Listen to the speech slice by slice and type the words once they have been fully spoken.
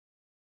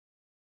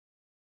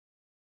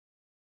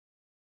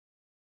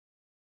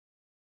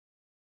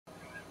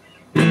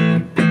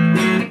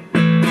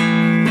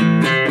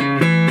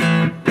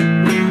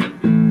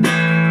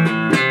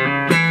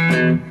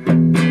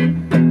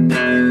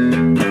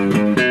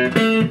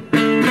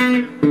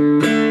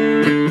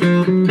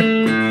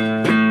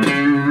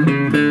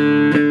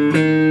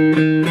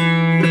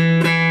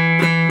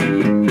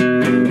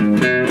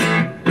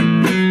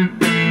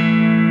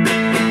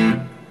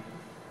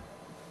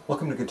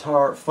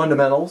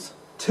Fundamentals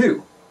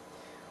 2.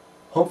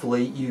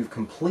 Hopefully you've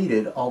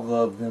completed all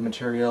of the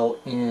material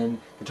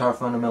in Guitar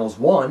Fundamentals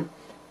 1,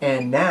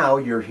 and now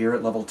you're here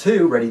at level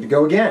 2 ready to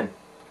go again.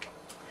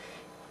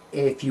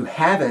 If you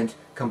haven't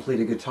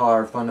completed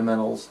Guitar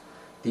Fundamentals,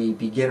 the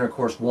beginner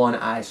course 1,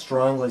 I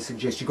strongly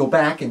suggest you go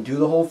back and do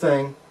the whole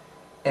thing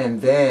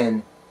and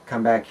then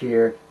come back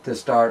here to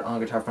start on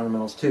Guitar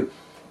Fundamentals 2,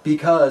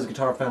 because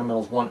Guitar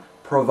Fundamentals 1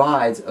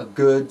 provides a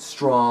good,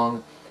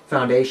 strong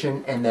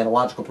foundation and then a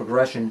logical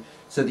progression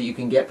so that you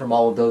can get from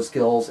all of those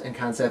skills and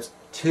concepts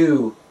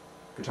to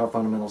Guitar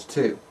Fundamentals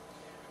 2.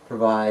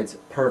 Provides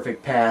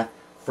perfect path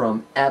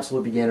from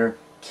absolute beginner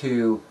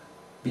to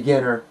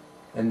beginner,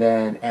 and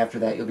then after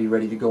that you'll be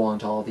ready to go on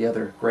to all the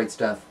other great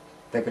stuff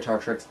that Guitar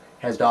Tricks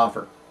has to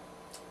offer.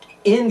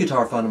 In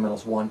Guitar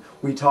Fundamentals 1,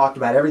 we talked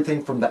about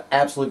everything from the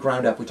absolute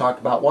ground up. We talked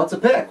about what's a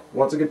pick,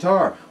 what's a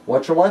guitar,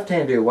 what's your left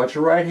hand do, what's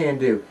your right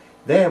hand do.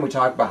 Then we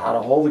talked about how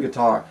to hold the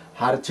guitar,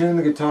 how to tune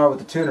the guitar with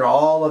the tuner,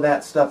 all of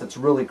that stuff that's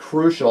really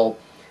crucial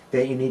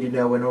that you need to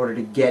know in order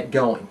to get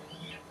going.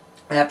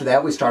 After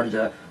that, we started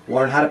to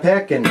learn how to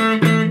pick and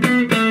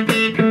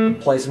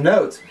play some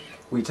notes.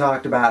 We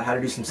talked about how to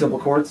do some simple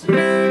chords.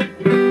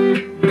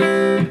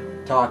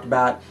 Talked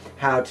about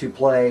how to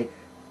play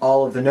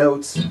all of the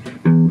notes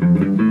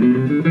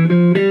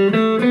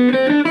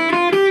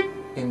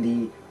in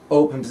the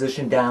open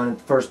position, down in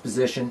the first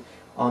position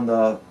on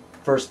the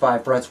first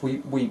 5 frets.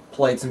 We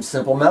played some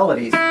simple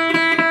melodies.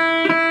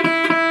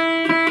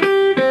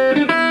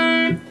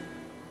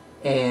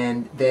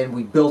 And then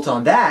we built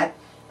on that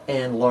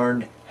and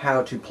learned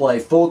how to play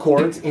full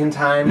chords in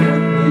time with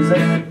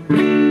music.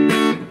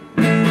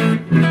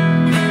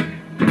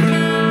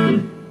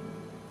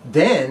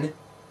 Then,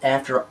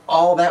 after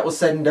all that was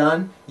said and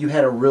done, you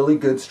had a really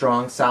good,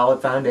 strong,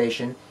 solid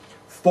foundation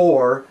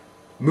for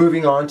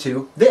moving on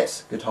to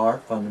this,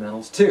 Guitar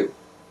Fundamentals 2.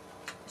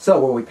 So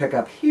what we pick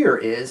up here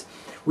is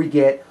we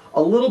get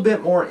a little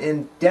bit more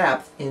in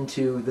depth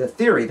into the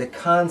theory, the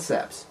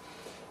concepts.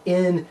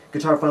 In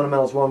Guitar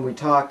Fundamentals 1, we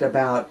talked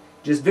about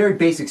just very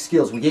basic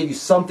skills. We gave you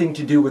something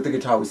to do with the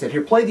guitar. We said,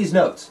 here, play these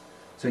notes.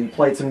 So you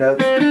played some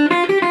notes.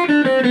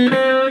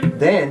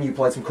 Then you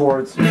played some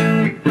chords.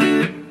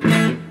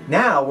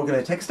 Now we're going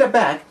to take a step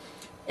back,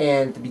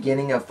 and at the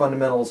beginning of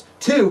Fundamentals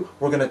 2,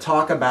 we're going to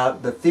talk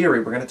about the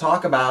theory. We're going to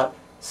talk about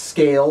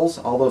scales,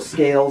 all those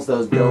scales,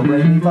 those do,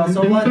 re, mi, fa,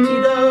 sol, la, ti,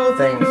 do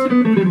things.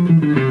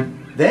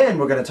 Then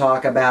we're going to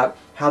talk about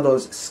how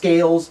those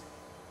scales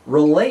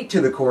relate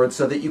to the chords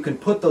so that you can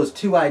put those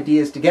two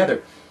ideas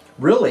together.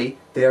 Really,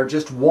 they're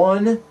just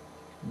one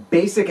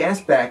basic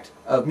aspect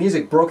of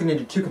music broken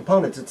into 2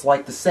 components. It's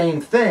like the same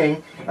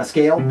thing, a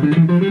scale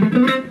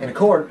and a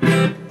chord.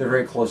 They're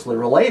very closely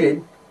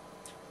related.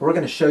 We're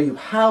going to show you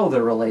how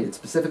they're related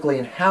specifically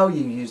and how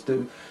you use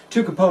the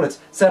 2 components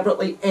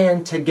separately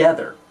and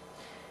together.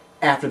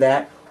 After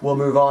that, we'll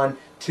move on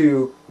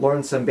to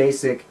learn some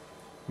basic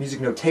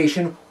music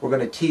notation. We're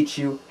going to teach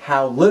you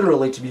how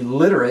literally to be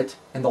literate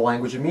in the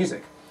language of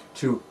music,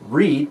 to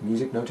read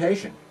music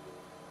notation.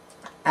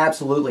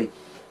 Absolutely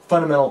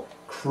fundamental,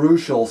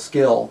 crucial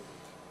skill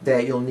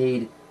that you'll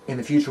need in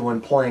the future when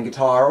playing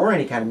guitar or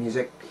any kind of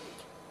music.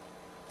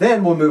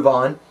 Then we'll move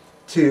on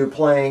to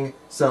playing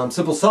some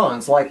simple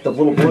songs like the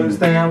little blues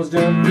thing I was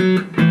doing.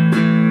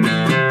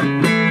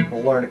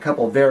 We'll learn a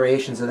couple of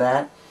variations of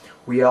that.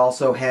 We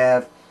also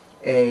have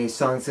a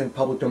song that's in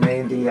public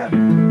domain, the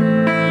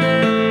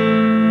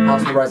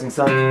House of the Rising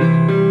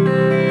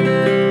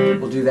Sun.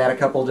 We'll do that a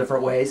couple of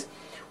different ways.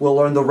 We'll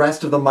learn the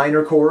rest of the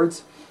minor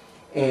chords,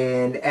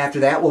 and after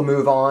that we'll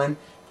move on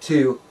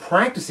to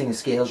practicing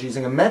scales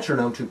using a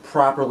metronome to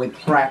properly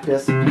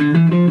practice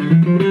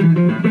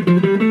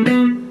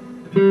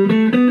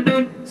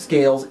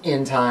scales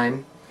in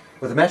time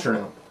with a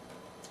metronome.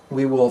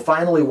 We will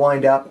finally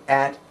wind up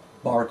at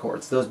bar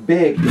chords, those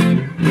big,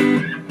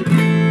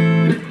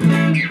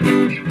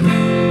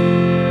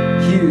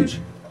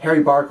 huge,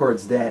 hairy bar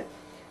chords that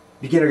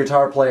beginner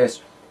guitar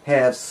players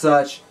have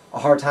such a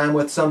hard time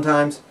with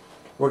sometimes.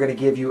 We're going to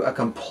give you a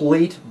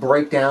complete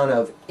breakdown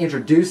of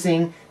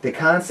introducing the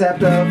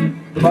concept of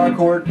the bar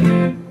chord,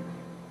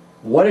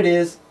 what it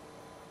is,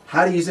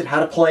 how to use it, how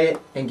to play it,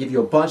 and give you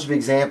a bunch of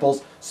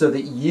examples so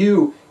that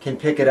you can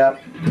pick it up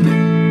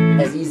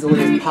as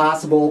easily as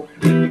possible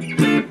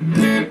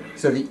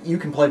so that you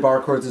can play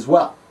bar chords as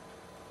well.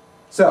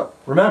 So,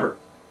 remember,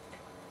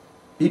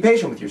 be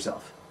patient with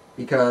yourself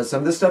because some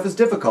of this stuff is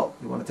difficult.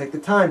 You want to take the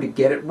time to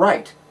get it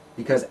right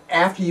because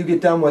after you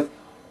get done with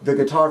the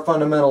Guitar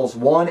Fundamentals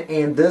 1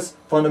 and this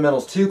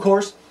Fundamentals 2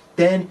 course,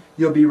 then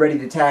you'll be ready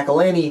to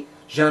tackle any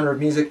genre of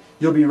music.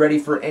 You'll be ready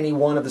for any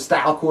one of the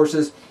style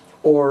courses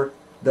or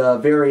the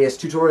various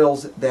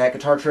tutorials that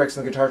Guitar Tricks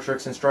and the Guitar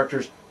Tricks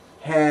instructors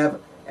have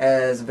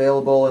as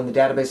available in the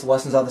database of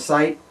lessons on the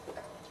site.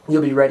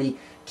 You'll be ready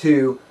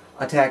to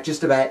attack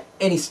just about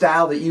any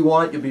style that you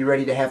want. You'll be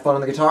ready to have fun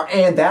on the guitar,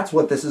 and that's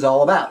what this is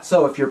all about.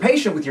 So if you're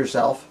patient with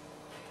yourself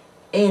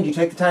and you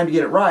take the time to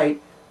get it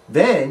right,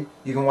 then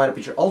you can wind up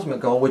at your ultimate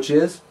goal, which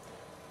is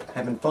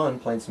having fun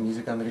playing some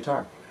music on the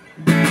guitar.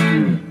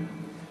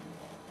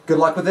 Good Good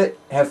luck with it.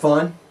 Have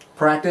fun.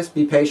 Practice.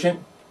 Be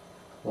patient.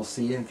 We'll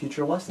see you in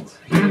future lessons.